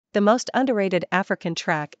The most underrated African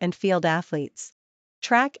track and field athletes.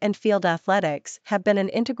 Track and field athletics have been an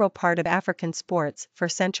integral part of African sports for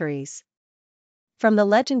centuries. From the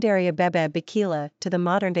legendary Abebe Bikila to the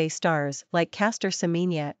modern-day stars like Caster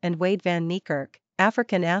Semenya and Wade van Niekerk,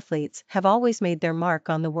 African athletes have always made their mark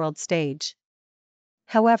on the world stage.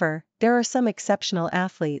 However, there are some exceptional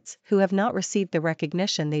athletes who have not received the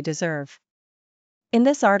recognition they deserve. In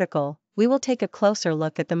this article, we will take a closer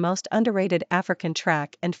look at the most underrated African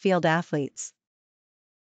track and field athletes.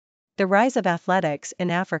 The rise of athletics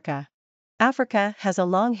in Africa. Africa has a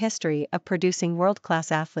long history of producing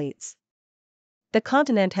world-class athletes. The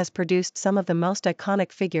continent has produced some of the most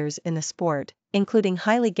iconic figures in the sport, including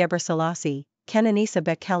Haile Gebrselassie, Kenenisa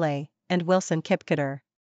Bekele, and Wilson Kipketer.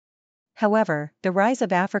 However, the rise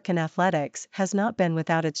of African athletics has not been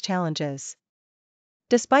without its challenges.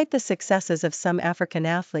 Despite the successes of some African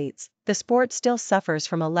athletes, the sport still suffers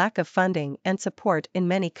from a lack of funding and support in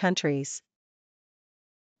many countries.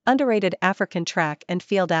 Underrated African track and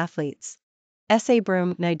field athletes. Ese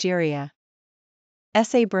Broom, Nigeria.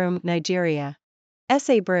 Ese Broom, Nigeria.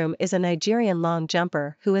 Ese Broom is a Nigerian long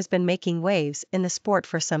jumper who has been making waves in the sport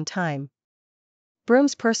for some time.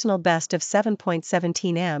 Broom's personal best of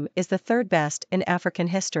 7.17 m is the third best in African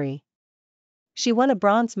history. She won a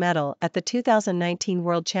bronze medal at the 2019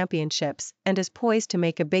 World Championships and is poised to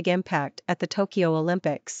make a big impact at the Tokyo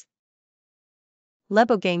Olympics.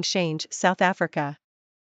 Lebogang Change, South Africa.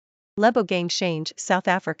 Lebogang Change, South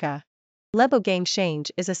Africa. Lebogang Change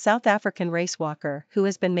is a South African racewalker who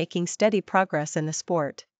has been making steady progress in the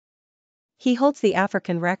sport. He holds the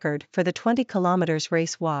African record for the 20 km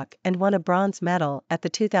race walk and won a bronze medal at the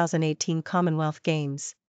 2018 Commonwealth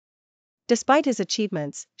Games. Despite his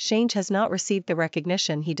achievements, Change has not received the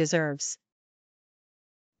recognition he deserves.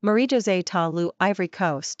 Marie-Josée Ta Lou, Ivory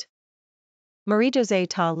Coast. Marie-Josée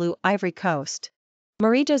Ta Lou, Ivory Coast.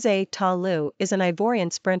 Marie-Josée Ta Lou is an Ivorian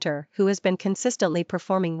sprinter who has been consistently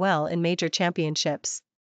performing well in major championships.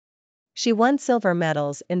 She won silver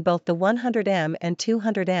medals in both the 100 m and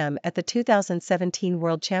 200 m at the 2017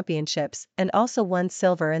 World Championships and also won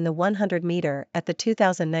silver in the 100 meter at the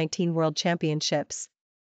 2019 World Championships.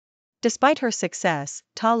 Despite her success,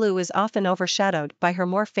 Ta Lou is often overshadowed by her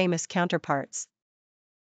more famous counterparts.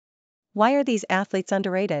 Why are these athletes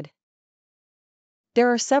underrated?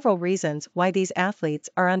 There are several reasons why these athletes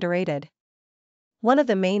are underrated. One of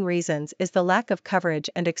the main reasons is the lack of coverage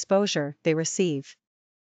and exposure they receive.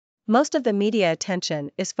 Most of the media attention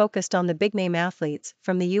is focused on the big-name athletes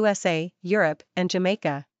from the USA, Europe, and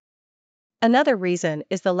Jamaica. Another reason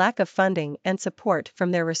is the lack of funding and support from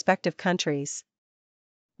their respective countries.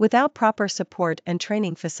 Without proper support and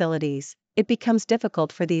training facilities, it becomes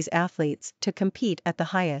difficult for these athletes to compete at the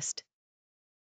highest